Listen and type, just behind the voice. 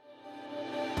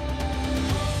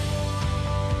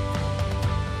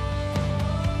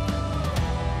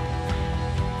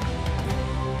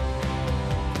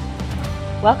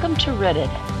Welcome to Rooted.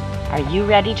 Are you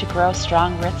ready to grow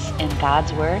strong roots in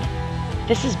God's Word?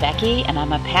 This is Becky, and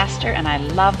I'm a pastor, and I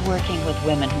love working with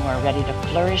women who are ready to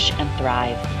flourish and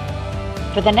thrive.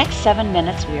 For the next 7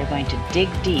 minutes, we are going to dig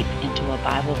deep into a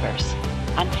Bible verse,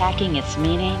 unpacking its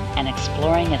meaning and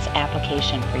exploring its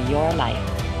application for your life.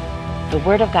 The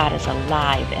Word of God is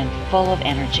alive and full of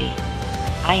energy.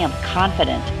 I am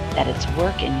confident that its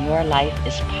work in your life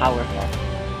is powerful.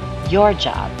 Your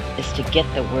job is to get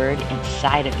the Word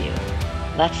inside of you.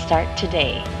 Let's start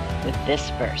today with this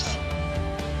verse.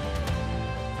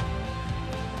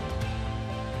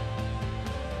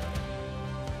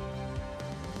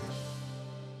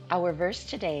 Our verse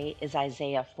today is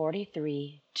Isaiah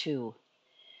 43:2.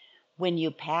 When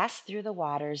you pass through the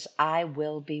waters, I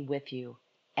will be with you,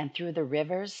 and through the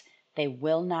rivers, they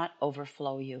will not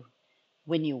overflow you.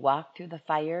 When you walk through the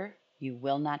fire, you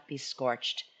will not be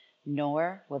scorched,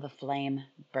 nor will the flame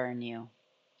burn you.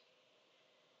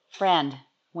 Friend,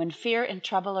 when fear and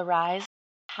trouble arise,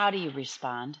 how do you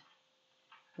respond?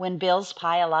 When bills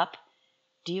pile up,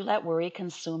 do you let worry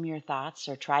consume your thoughts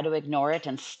or try to ignore it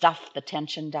and stuff the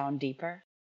tension down deeper?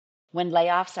 When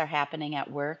layoffs are happening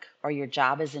at work or your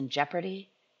job is in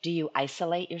jeopardy, do you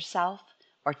isolate yourself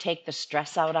or take the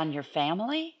stress out on your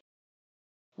family?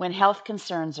 When health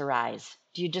concerns arise,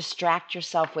 do you distract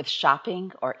yourself with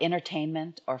shopping or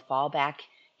entertainment or fall back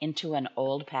into an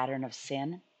old pattern of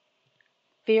sin?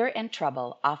 Fear and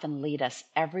trouble often lead us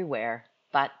everywhere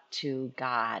but to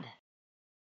God.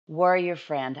 Warrior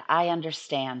friend, I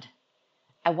understand.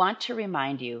 I want to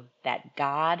remind you that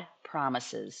God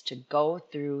promises to go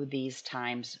through these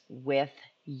times with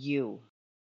you.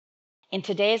 In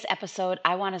today's episode,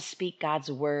 I want to speak God's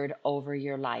word over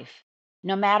your life.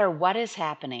 No matter what is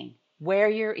happening, where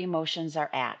your emotions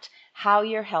are at, how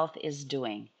your health is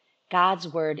doing, God's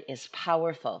word is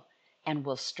powerful and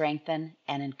will strengthen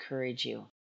and encourage you.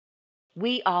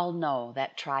 We all know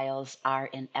that trials are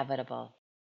inevitable.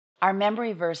 Our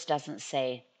memory verse doesn't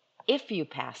say, if you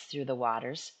pass through the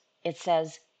waters. It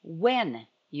says, when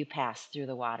you pass through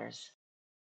the waters.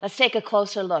 Let's take a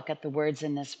closer look at the words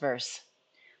in this verse.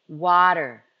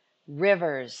 Water,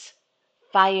 rivers,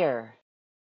 fire.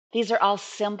 These are all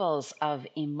symbols of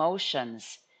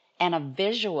emotions and a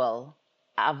visual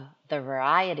of the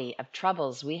variety of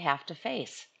troubles we have to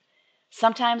face.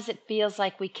 Sometimes it feels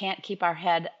like we can't keep our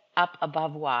head up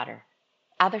above water.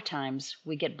 Other times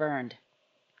we get burned.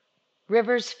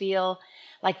 Rivers feel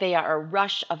like they are a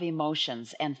rush of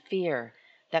emotions and fear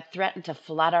that threaten to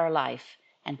flood our life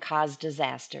and cause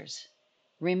disasters.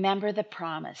 Remember the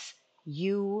promise.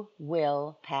 You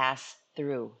will pass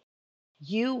through.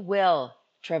 You will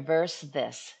traverse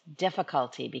this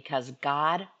difficulty because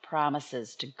God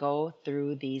promises to go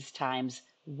through these times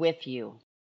with you.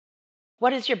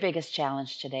 What is your biggest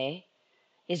challenge today?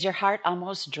 Is your heart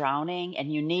almost drowning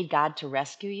and you need God to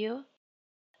rescue you?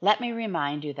 Let me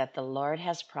remind you that the Lord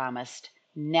has promised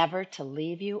never to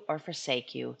leave you or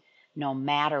forsake you, no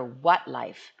matter what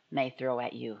life may throw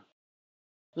at you.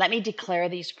 Let me declare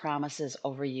these promises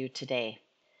over you today.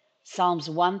 Psalms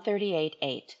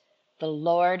 138:8. The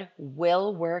Lord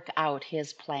will work out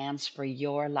his plans for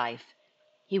your life.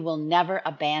 He will never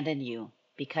abandon you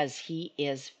because he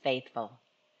is faithful.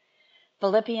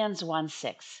 Philippians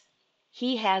 1:6.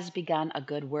 He has begun a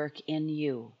good work in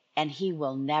you, and he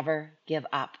will never give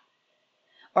up.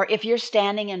 Or if you're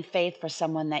standing in faith for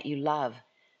someone that you love,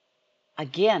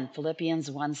 again, Philippians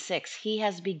 1:6, he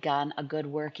has begun a good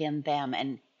work in them,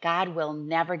 and God will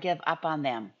never give up on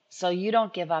them. So you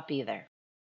don't give up either.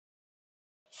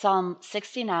 Psalm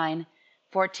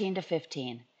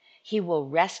 69:14-15. He will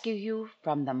rescue you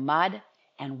from the mud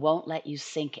and won't let you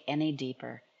sink any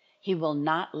deeper. He will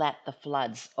not let the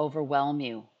floods overwhelm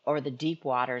you or the deep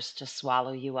waters to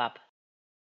swallow you up.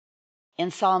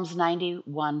 In Psalms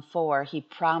 91:4, he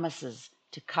promises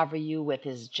to cover you with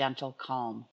his gentle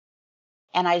calm.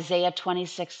 And Isaiah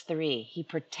 26:3, he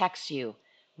protects you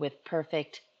with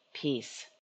perfect peace.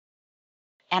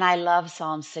 And I love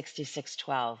Psalm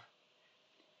 66:12.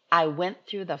 I went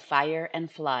through the fire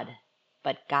and flood,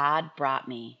 but God brought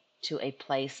me to a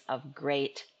place of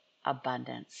great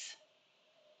abundance.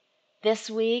 This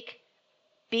week,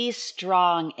 be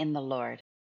strong in the Lord.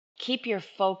 Keep your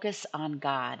focus on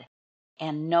God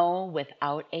and know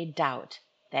without a doubt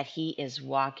that he is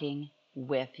walking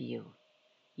with you.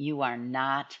 You are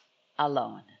not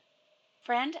alone.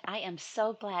 Friend, I am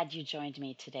so glad you joined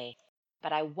me today,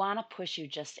 but I want to push you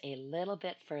just a little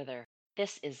bit further.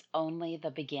 This is only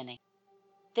the beginning.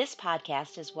 This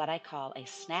podcast is what I call a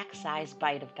snack-sized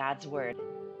bite of God's Word.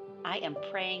 I am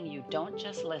praying you don't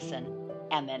just listen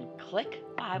and then click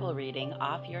Bible reading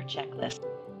off your checklist.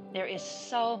 There is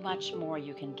so much more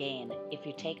you can gain if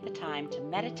you take the time to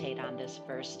meditate on this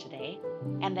verse today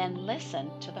and then listen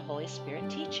to the Holy Spirit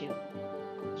teach you.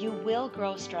 You will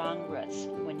grow strong roots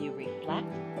when you reflect,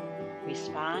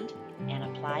 respond, and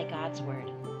apply God's Word.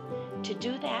 To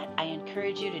do that, I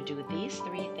encourage you to do these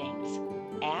 3 things: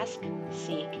 ask,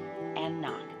 seek, and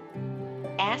knock.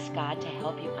 Ask God to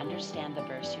help you understand the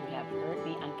verse you have heard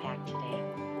me unpack today.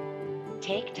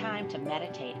 Take time to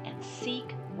meditate and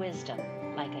seek wisdom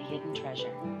like a hidden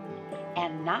treasure.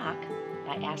 And knock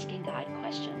by asking God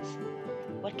questions.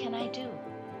 What can I do?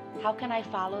 How can I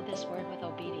follow this word with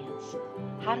obedience?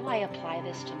 How do I apply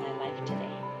this to my life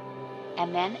today?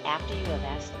 And then, after you have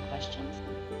asked the questions,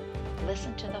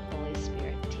 listen to the Holy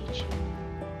Spirit teach you.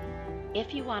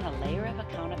 If you want a layer of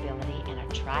accountability and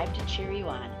a tribe to cheer you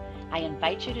on, I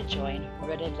invite you to join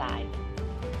Rooted Live.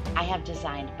 I have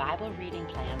designed Bible reading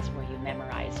plans where you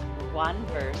memorize 1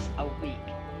 verse a week.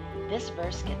 This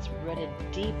verse gets rooted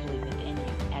deeply within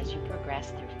you as you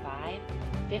progress through 5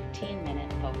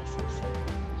 15-minute focuses.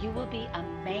 You will be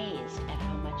amazed at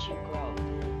how much you grow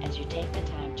as you take the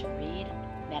time to read,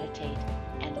 meditate,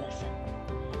 and listen.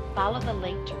 Follow the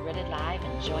link to Rooted Live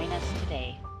and join us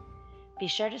today. Be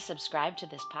sure to subscribe to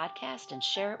this podcast and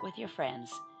share it with your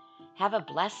friends. Have a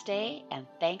blessed day, and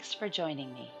thanks for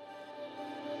joining me.